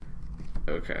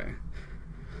Okay.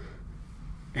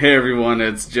 Hey everyone,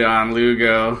 it's John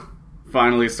Lugo,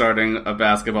 finally starting a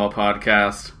basketball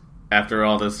podcast after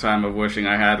all this time of wishing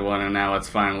I had one, and now it's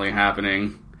finally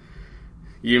happening.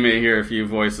 You may hear a few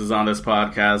voices on this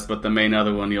podcast, but the main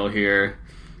other one you'll hear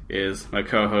is my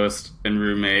co-host and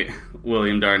roommate,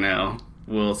 William Darnell.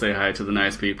 Will, say hi to the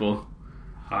nice people.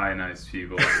 Hi, nice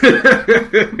people.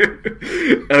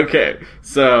 Okay,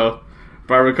 so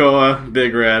Barbacoa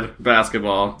Big Red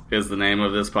Basketball is the name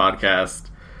of this podcast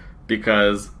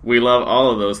because we love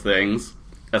all of those things,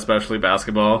 especially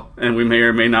basketball, and we may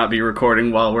or may not be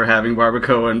recording while we're having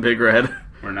Barbacoa and Big Red.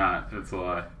 We're not. That's a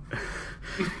lie.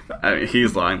 I mean,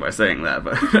 he's lying by saying that,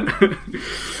 but...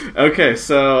 Okay,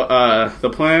 so the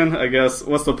plan, I guess,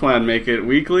 what's the plan? Make it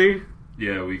weekly?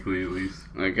 Yeah, weekly at least.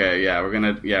 Okay,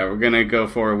 we're gonna go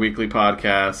for a weekly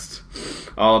podcast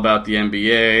all about the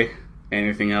NBA,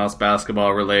 anything else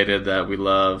basketball related that we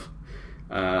love.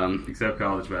 Except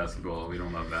college basketball, we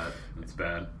don't love that. It's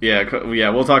bad. Yeah,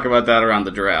 we'll talk about that around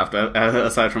the draft.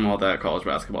 Aside from all that, college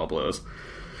basketball blows.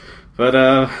 But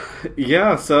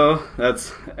so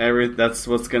that's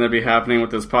what's gonna be happening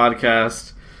with this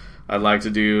podcast. I'd like to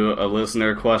do a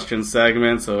listener question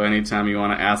segment, so anytime you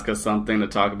want to ask us something to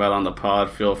talk about on the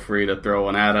pod, feel free to throw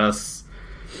one at us.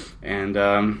 And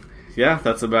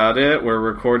that's about it. We're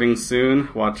recording soon.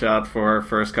 Watch out for our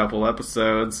first couple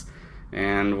episodes,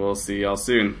 and we'll see y'all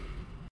soon.